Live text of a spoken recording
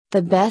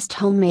The best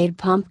homemade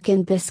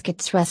pumpkin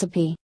biscuits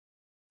recipe.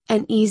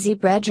 An easy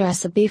bread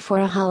recipe for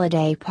a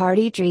holiday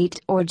party treat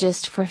or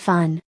just for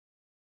fun.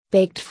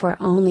 Baked for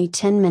only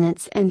 10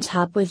 minutes and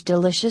topped with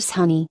delicious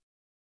honey.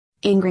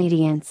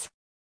 Ingredients: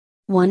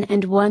 1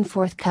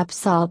 1/4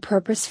 cups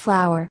all-purpose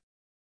flour,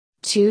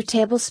 2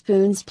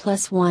 tablespoons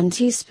plus 1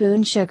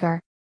 teaspoon sugar,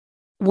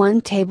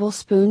 1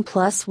 tablespoon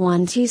plus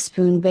 1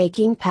 teaspoon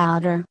baking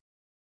powder,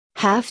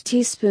 ½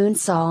 teaspoon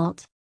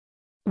salt,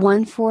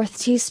 1/4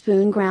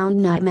 teaspoon ground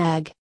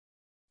nutmeg,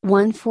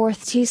 1/4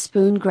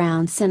 teaspoon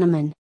ground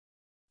cinnamon,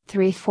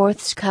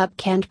 3/4 cup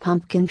canned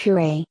pumpkin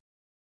puree,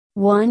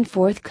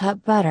 1/4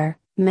 cup butter,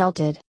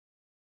 melted.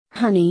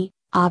 Honey,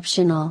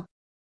 optional.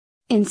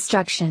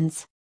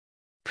 Instructions: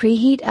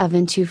 preheat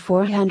oven to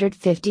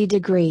 450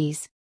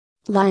 degrees.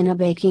 Line a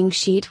baking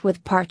sheet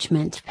with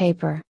parchment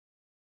paper.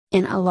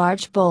 In a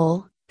large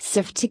bowl,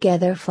 sift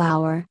together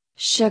flour,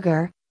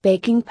 sugar,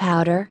 baking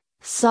powder,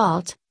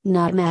 salt,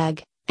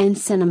 nutmeg, and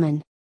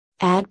cinnamon.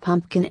 Add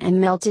pumpkin and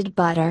melted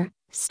butter,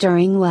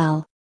 stirring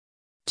well.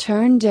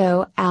 Turn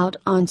dough out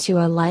onto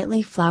a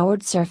lightly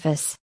floured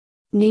surface.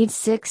 Knead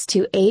 6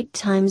 to 8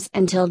 times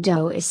until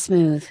dough is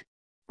smooth.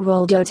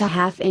 Roll dough to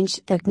 1/2 inch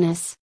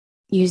thickness.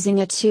 Using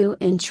a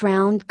 2-inch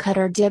round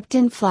cutter dipped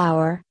in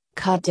flour,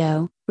 cut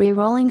dough,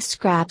 re-rolling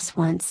scraps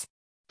once.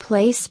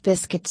 Place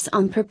biscuits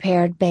on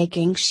prepared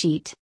baking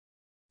sheet.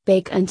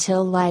 Bake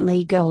until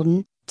lightly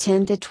golden,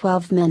 10 to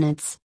 12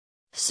 minutes.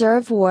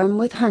 Serve warm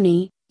with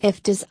honey,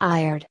 if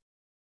desired.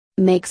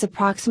 Makes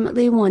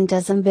approximately 1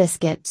 dozen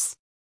biscuits.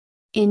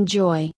 Enjoy!